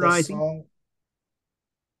the Yeah, the Opera, I think. song.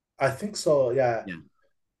 I think so. Yeah. Yeah.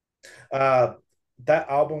 Uh, that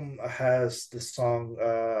album has the song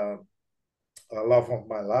 "Love of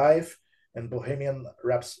My Life" and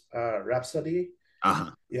Rhapsody.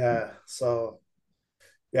 Uh-huh. Yeah. So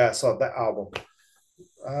yeah. So that album.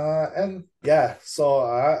 And yeah, so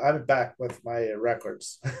I'm back with my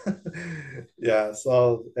records. Yeah,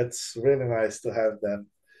 so it's really nice to have them.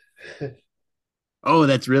 Oh,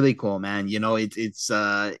 that's really cool, man.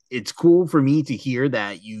 It's cool for me to hear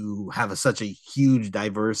that you have such a huge,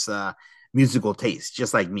 diverse musical taste,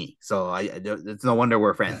 just like me. So it's no wonder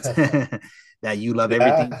we're friends. That you love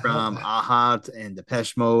everything Yeah, from Aha and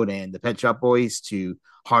Depeche Mode and the Pet Shop Boys to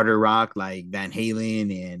harder rock like Van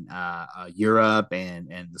Halen and Europe and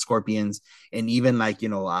the Scorpions, and even like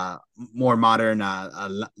more modern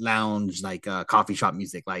lounge like coffee shop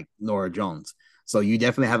music like Nora Jones. So you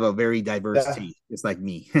definitely have a very diverse yeah. taste, just like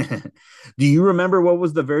me. Do you remember what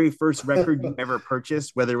was the very first record you ever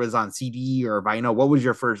purchased, whether it was on CD or vinyl? What was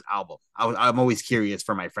your first album? I'm always curious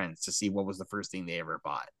for my friends to see what was the first thing they ever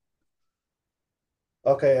bought.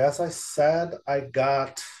 Okay, as I said, I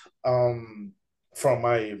got from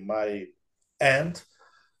my aunt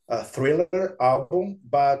a Thriller album,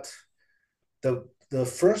 but the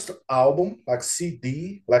first album, like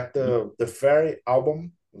CD, like the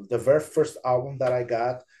very first album that I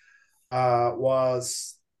got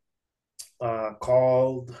was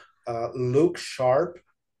called Look Sharp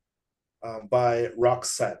by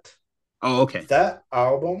Roxette. Oh, okay. That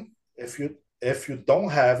album, if you if you don't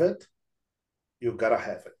have it, you gotta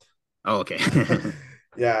have Oh, okay. it.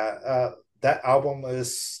 Yeah, that album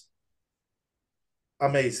is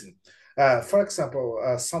amazing. For example,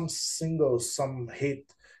 some singles, some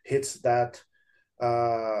hits that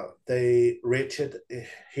they reached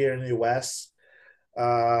here in the US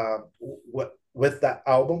with that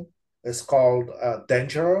album. It's called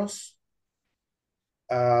Dangerous,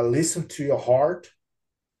 Listen to Your Heart,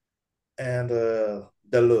 and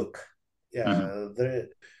The Look. Mhm. Yeah,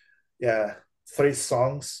 yeah, three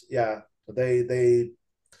songs. Yeah, they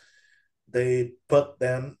put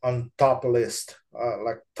them on top list,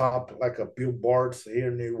 like top like a billboards here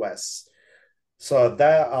in the US. So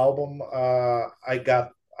that album, I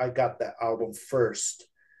got that album first.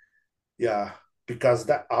 Yeah, because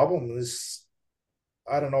that album is,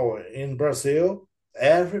 I don't know, in Brazil,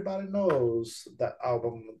 everybody knows that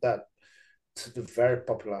album. That's a very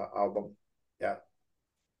popular album. Yeah.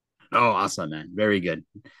 Oh, awesome, man. Very good.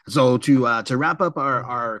 So to wrap up Mhm.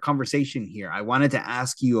 our conversation here, I wanted to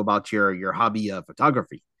ask you about your hobby of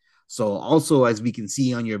photography. So also, as we can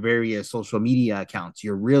see on your various social media accounts,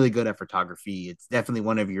 you're really good at photography. It's definitely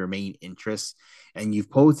one of your main interests, and you've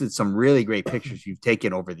posted some really great pictures you've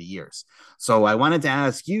taken over the years. So I wanted to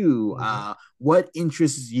ask you, Mhm. what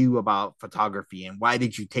interests you about photography, and why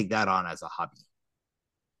did you take that on as a hobby?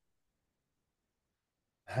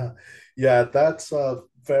 Yeah, that's a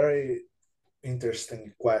very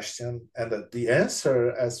interesting question, and the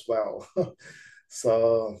answer as well.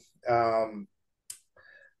 So um,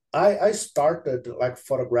 I started like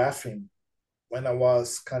photographing when I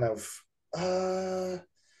was kind of uh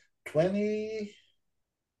 20,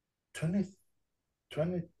 20,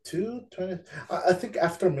 22, 20. I think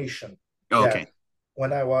after mission. Yeah, Okay.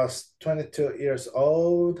 when I was 22 years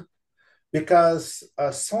old, because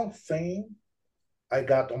something I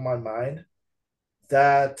got on my mind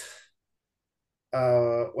that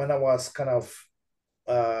when I was kind of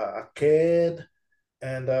a kid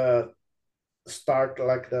and start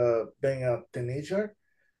like the being a teenager.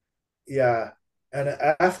 Yeah, and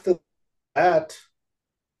after that,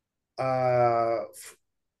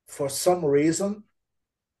 for some reason,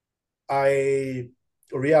 I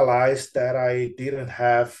realized that I didn't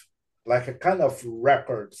have like a kind of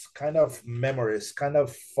records, kind of memories, kind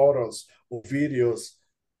of photos or videos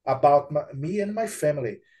about me and my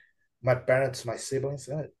family, my parents, my siblings.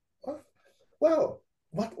 And well,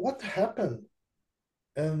 what happened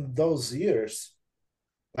in those years?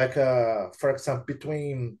 Like, for example,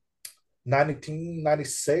 between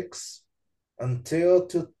 1996 until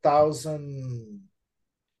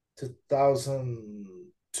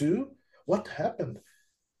 2002. What happened?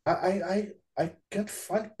 I can't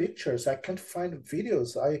find pictures. I can't find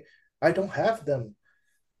videos. I don't have them.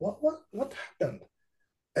 What happened?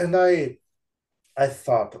 And I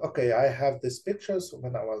thought, okay, I have these pictures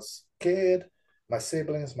when I was a kid, my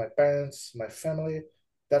siblings, my parents, my family.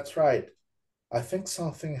 That's right. I think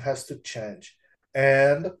something has to change.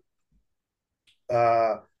 And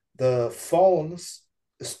uh, the phones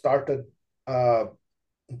started uh,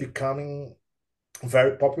 becoming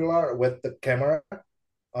very popular with the camera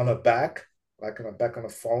on the back, like on the back on the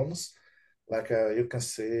phones. Like you can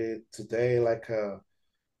see today, like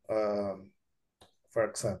um, for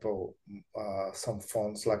example, some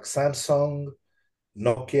phones like Samsung,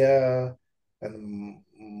 Nokia, and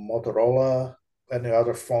Motorola, and the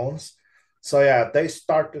other phones. So yeah, they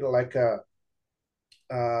started like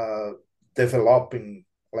uh, developing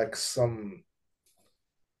like some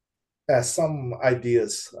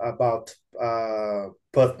ideas about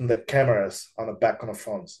putting the cameras on the back of the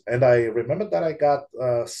phones. And I remember that I got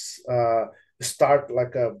start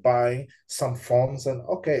like buying some phones, and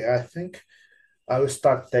okay, I think I will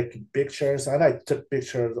start taking pictures, and I took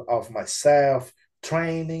pictures of myself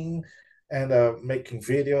training and making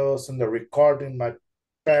videos and recording my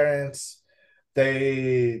parents.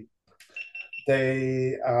 They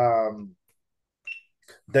they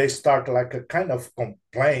they start like a kind of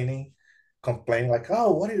complaining like,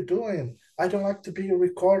 oh, what are you doing? I don't like to be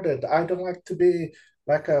recorded. I don't like to be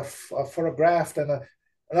like a photographed and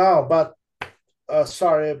no, but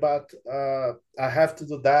sorry, but I have to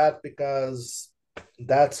do that because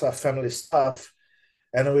that's a family stuff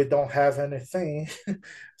and we don't have anything.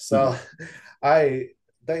 So Mhm. I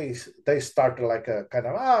they they started like a kind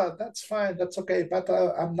of, that's fine, that's okay, but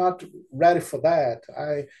I'm not ready for that.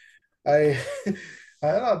 I I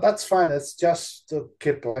don't know, that's fine. It's just to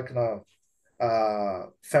keep like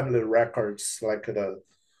family records, like the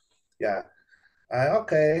yeah.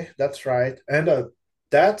 Okay, that's right, and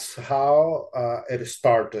that's how it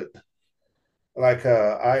started. Like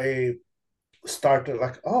I started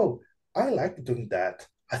like, oh, I like doing that.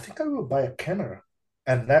 I think I will buy a camera.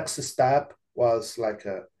 And next step was like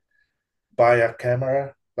buy a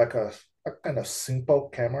camera, like a kind of simple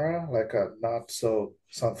camera, like a not so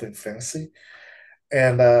something fancy,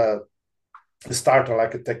 and start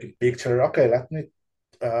like taking picture. Okay, let me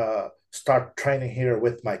start training here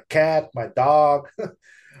with my cat, my dog,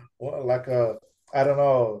 like a I don't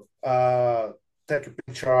know, take a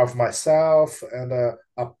picture of myself and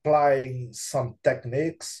applying some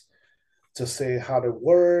techniques to see how it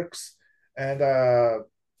works, and uh,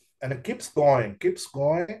 and it keeps going,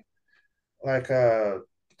 like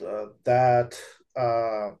that.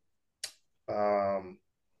 Uh, um,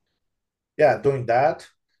 yeah, doing that,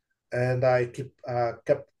 and I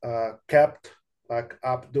kept like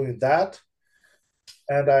up doing that,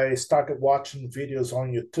 and I started watching videos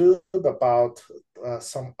on YouTube about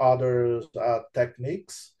some other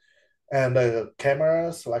techniques and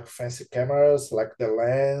cameras, like fancy cameras, like the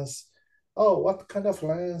lens. Oh, what kind of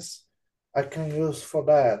lens I can use for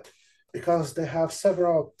that? Because they have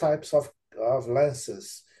several types of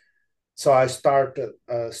lenses. So I started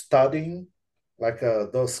studying like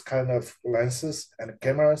those kind of lenses and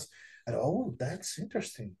cameras. And oh, that's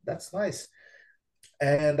interesting. That's nice.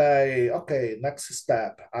 And okay, next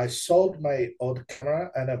step. I sold my old camera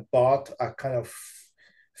and I bought a kind of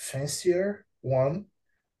fancier one.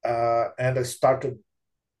 And I started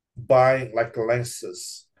buying like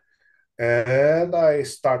lenses. And I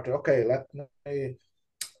started, okay, let me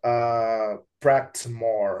practice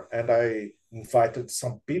more. And I invited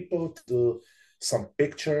some people to do some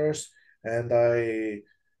pictures. And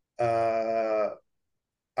uh,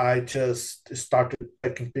 I just started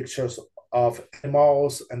taking pictures of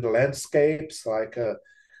animals and landscapes, like uh,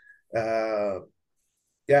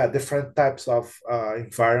 yeah, different types of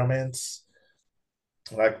environments,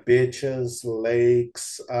 like beaches,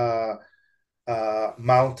 lakes,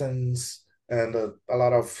 mountains, and a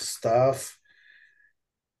lot of stuff.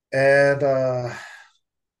 And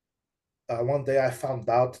one day I found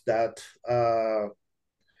out that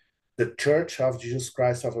the Church of Jesus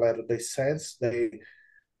Christ of Latter-day Saints, they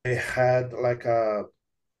had like uh,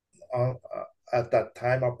 at that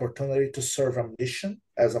time opportunity to serve a mission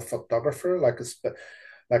as a photographer, like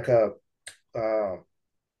a uh,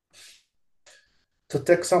 to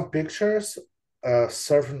take some pictures,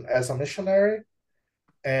 serving as a missionary,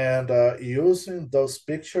 and using those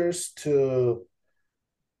pictures to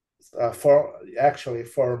for actually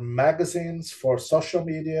for magazines, for social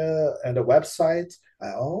media, and the website.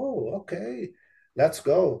 Oh, okay, let's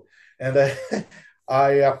go. And I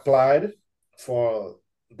applied for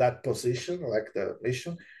that position, like the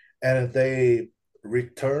mission, and they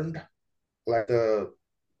returned like the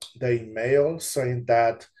email saying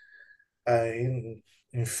that in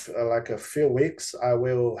like a few weeks I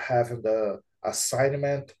will have the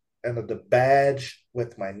assignment and the badge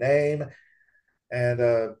with my name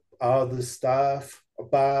and all this stuff.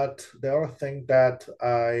 But the only thing that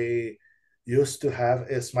I used to have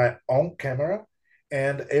is my own camera.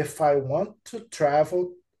 And if I want to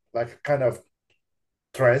travel, like kind of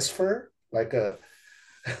transfer, like a,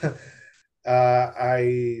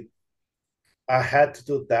 I had to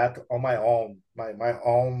do that on my own, my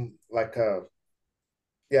own, like a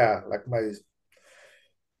yeah, like my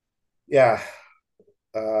yeah,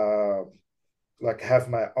 uh, like have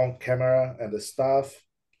my own camera and the stuff.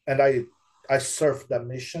 And I served that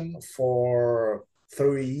mission for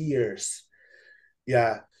 3 years.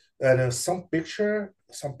 Yeah, and some pictures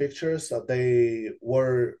that they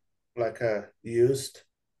were like used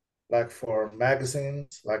like for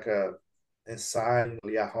magazines, like Inside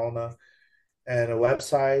Liahona, and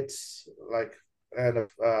websites like and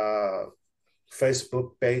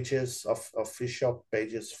Facebook pages of official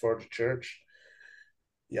pages for the church.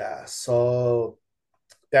 Yeah, so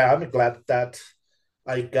yeah, I'm glad that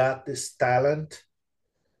I got this talent,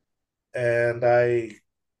 and I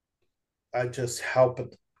just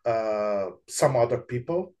helped some other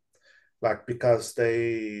people, like because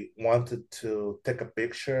they wanted to take a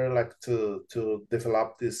picture, like to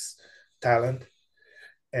develop this talent,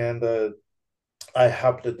 and I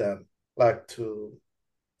helped them like to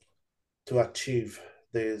achieve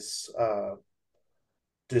this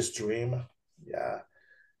this dream. Yeah,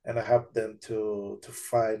 and I helped them to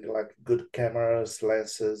find like good cameras,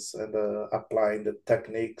 lenses, and applying the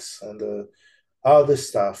techniques and all this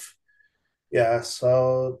stuff. Yeah,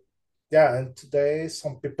 so yeah, and today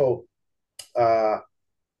some people uh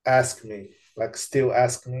ask me, like still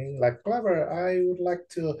ask me, like Clever, I would like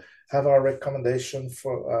to have a recommendation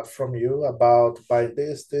from you about buy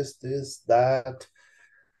this, that.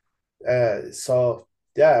 So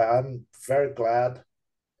yeah, I'm very glad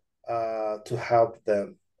to help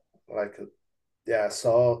them. Like yeah,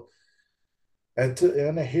 so and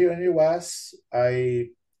here in US, I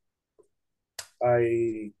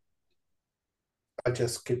I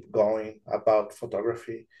just keep going about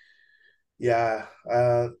photography. Yeah,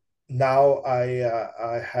 now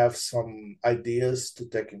I have some ideas to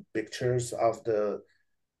taking pictures of the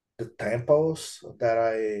temples that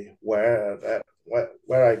I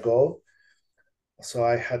where I go. So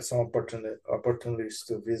I had some opportunities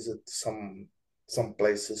to visit some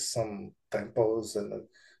places, some temples, and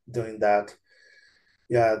doing that.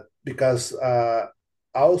 Yeah, because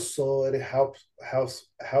also it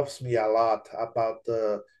helps me a lot about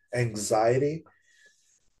the anxiety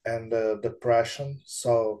and the depression.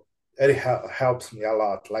 So it helps me a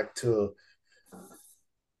lot, like to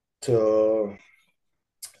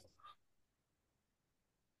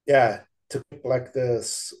yeah, to keep like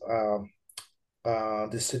this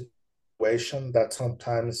situation that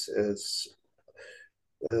sometimes is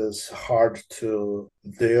hard to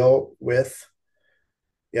deal with.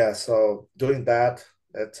 Yeah, so doing that,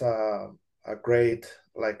 it's a great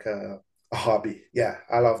like a hobby. Yeah,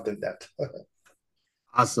 I love doing that.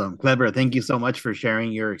 Awesome. Cleber, thank you so much for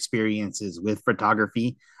sharing your experiences with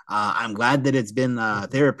photography. I'm glad that it's been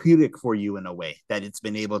Mhm. therapeutic for you in a way, that it's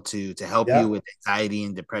been able to help you Yeah, with anxiety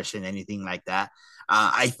and depression, anything like that.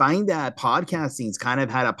 I find that podcasting's kind of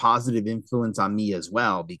had a positive influence on me as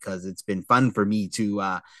well, because it's been fun for me to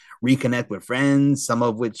reconnect with friends, some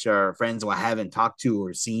of which are friends who I haven't talked to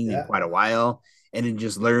or seen in yeah, quite a while, and then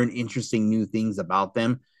just learn interesting new things about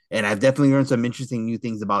them. And I've definitely learned some interesting new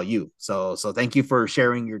things about you. So thank you for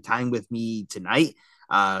sharing your time with me tonight,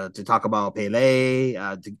 to talk about Pele,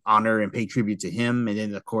 to honor and pay tribute to him, and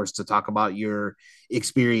then of course to talk about your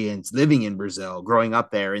experience living in Brazil, growing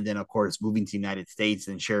up there, and then of course moving to the United States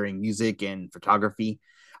and sharing music and photography.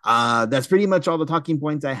 That's pretty much all the talking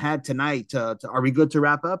points I had tonight. Are we good to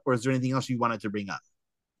wrap up, or is there anything else you wanted to bring up?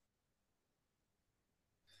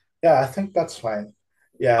 yeah. I think that's fine.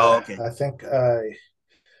 Oh, Yeah, okay. I think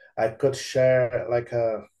I could share like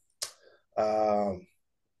a um,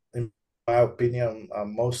 in my opinion,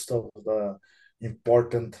 most of the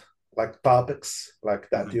important like topics like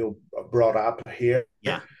that Mhm. you brought up here.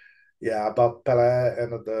 Yeah. Yeah, about Pele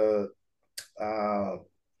and the uh,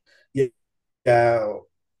 yeah, yeah.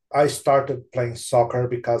 I started playing soccer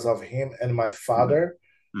because of him and my Hmm. father.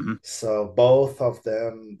 Hmm. So both of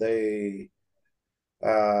them, they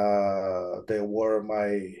were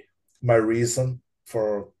my reason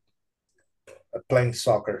for playing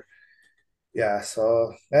soccer. Yeah,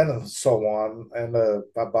 so and so on, and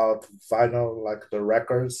about vinyl, like the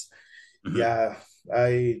records. Hmm. Yeah,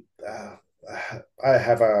 I I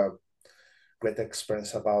have a great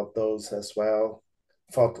experience about those as well.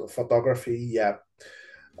 Photography, yeah,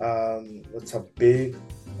 it's a big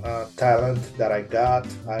talent that I got.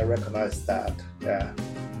 I recognize that. Yeah,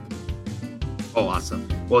 Oh, awesome.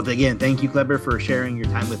 Well, again, thank you, Kleber, for sharing your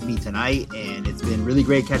time with me tonight. And it's been really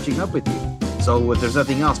great catching up with you. So, if there's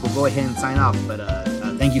nothing else, we'll go ahead and sign off. But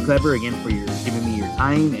thank you, Kleber, again, for your giving me your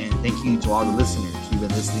time. And thank you to all the listeners who've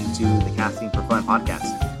been listening to the Casting for Fun podcast.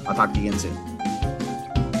 I'll talk to you again soon.